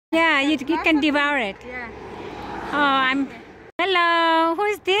Yeah, you can devour it. Yeah. Oh, Hello, who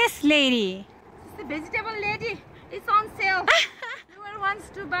is this lady? It's the vegetable lady. It's on sale. Whoever wants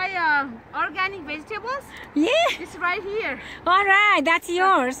to buy organic vegetables? Yeah. It's right here. All right, that's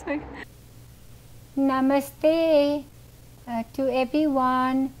yours. Namaste to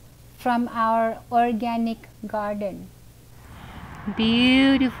everyone from our organic garden.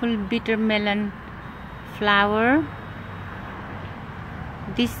 Beautiful bitter melon flower.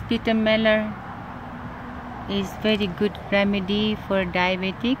 This bitter melon is very good remedy for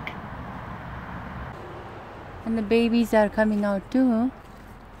diabetic. And the babies are coming out too.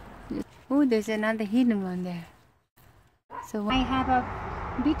 Oh, there's another hidden one there. So I have a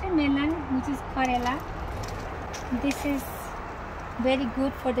bitter melon, which is Karela. This is very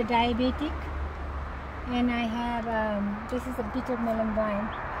good for the diabetic. And I have, this is a bitter melon vine.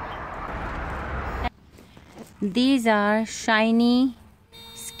 These are shiny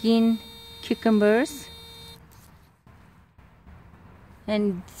skin cucumbers.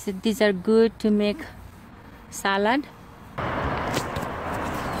 And these are good to make salad.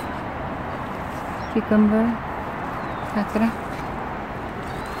 Cucumber, kakra.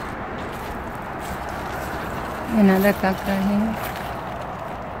 Another kakra here.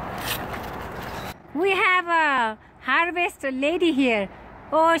 We have a harvest lady here.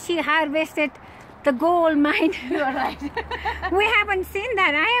 Oh, she harvested the gold mine. You are right. We haven't seen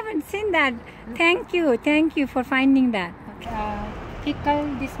that. I haven't seen that. Thank you for finding that. Pickle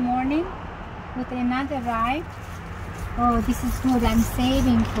this morning with another ripe. Oh, this is good. I'm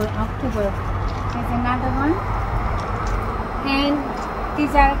saving for October. There's another one. And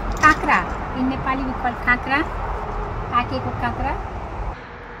these are kakra. In Nepali we call kakra. Pakeko kakra.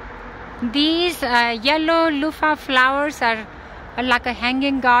 These yellow loofah flowers are like a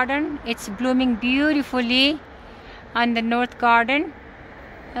hanging garden. It's blooming beautifully on the north garden.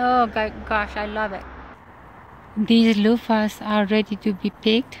 Oh gosh, I love it. These loofahs are ready to be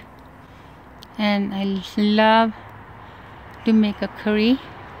picked, and I love to make a curry.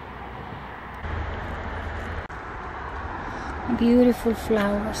 Beautiful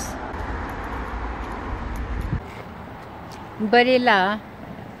flowers. Barilla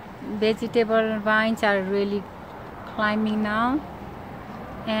vegetable vines are really climbing now,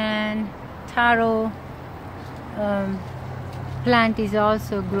 and taro plant is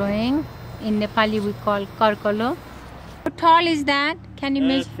also growing. In Nepali we call karkalo. How tall is that? Can you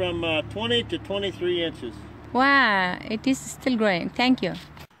measure? It's from 20 to 23 inches. Wow, it is still growing. Thank you.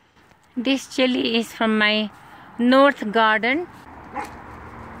 This chili is from my north garden.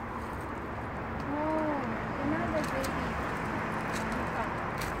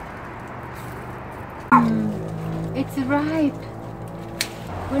 It's ripe.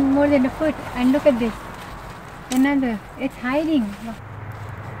 One more than a foot. And look at this. Another. It's hiding.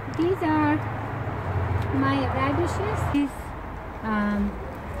 These are my radishes. This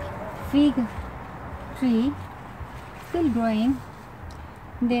fig tree still growing.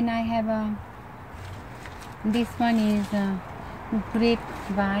 Then I have this one is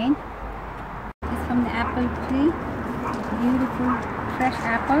grapevine. It's from the apple tree. Beautiful fresh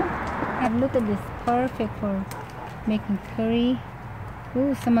apple. And look at this, perfect for making curry.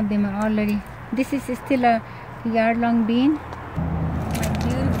 Oh, some of them are already. This is still a yard-long bean. My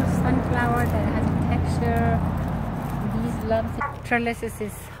beautiful sunflower that has texture. These loves it. Trellises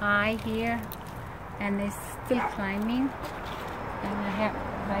is high here, and it's still climbing. And I have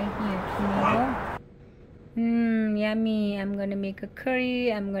right here tomato. Yummy. I'm gonna make a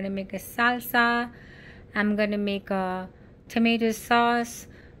curry. I'm gonna make a salsa. I'm gonna make a tomato sauce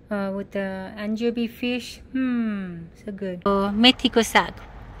with the anchovy fish. So good. Methi ko saag,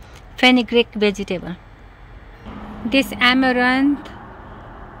 fenugreek vegetable. This amaranth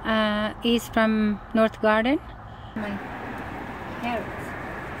is from North Garden. My carrots.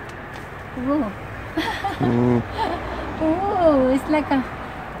 Whoa. Oh, it's like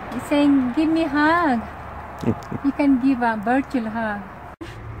it's saying, give me a hug. You can give a virtual hug.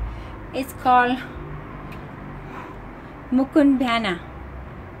 It's called Mukund Bhana,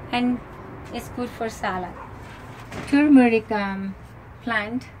 and it's good for salad. Turmeric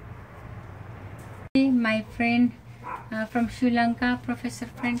plant. My friend from Sri Lanka, professor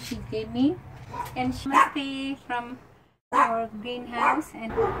friend, she gave me, and she must be from our greenhouse.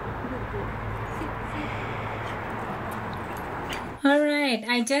 And all right,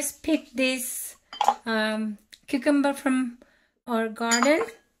 I just picked this cucumber from our garden,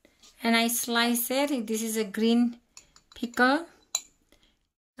 and I slice it. This is a green pickle.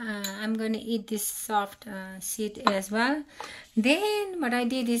 I'm going to eat this soft seed as well. Then what I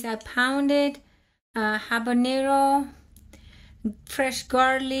did is I pounded habanero, fresh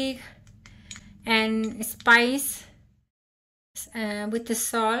garlic and spice with the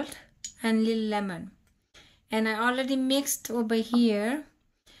salt and little lemon. And I already mixed over here.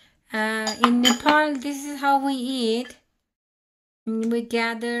 In Nepal, this is how we eat. We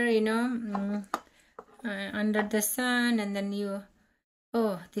gather, you know, under the sun, and then you,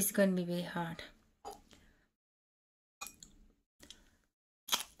 oh, this is going to be very hard.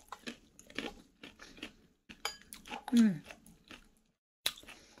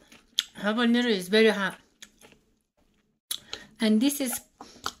 Habanero is very hot. And this is,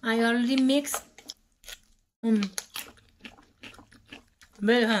 I already mixed.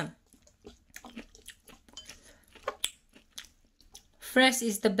 Very hot. Fresh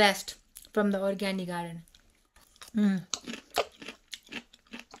is the best from the organic garden.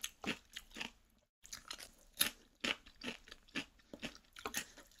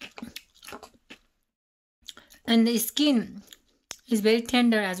 And the skin is very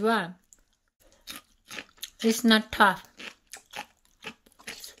tender as well. It's not tough.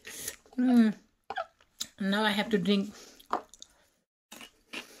 Now I have to drink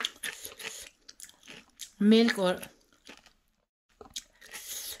milk or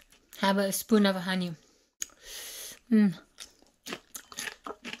have a spoon of honey. The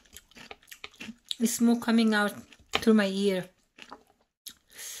smoke coming out through my ear.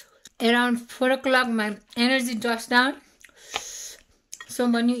 Around 4 o'clock my energy drops down. So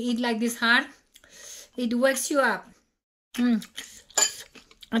when you eat like this hard, it wakes you up.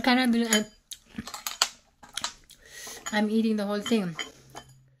 I cannot believe I'm eating the whole thing.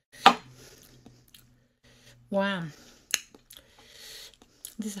 Wow.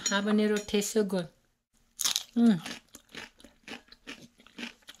 This habanero tastes so good.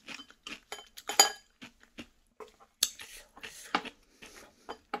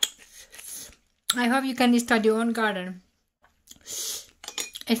 I hope you can start your own garden.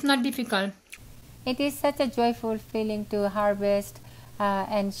 It's not difficult. It is such a joyful feeling to harvest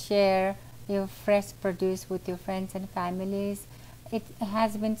and share your fresh produce with your friends and families. It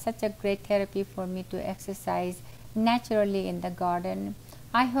has been such a great therapy for me to exercise naturally in the garden.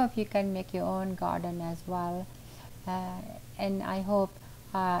 I hope you can make your own garden as well. And I hope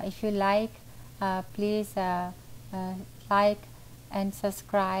if you like, please like and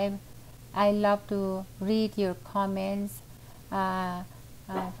subscribe. I love to read your comments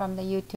from the YouTube.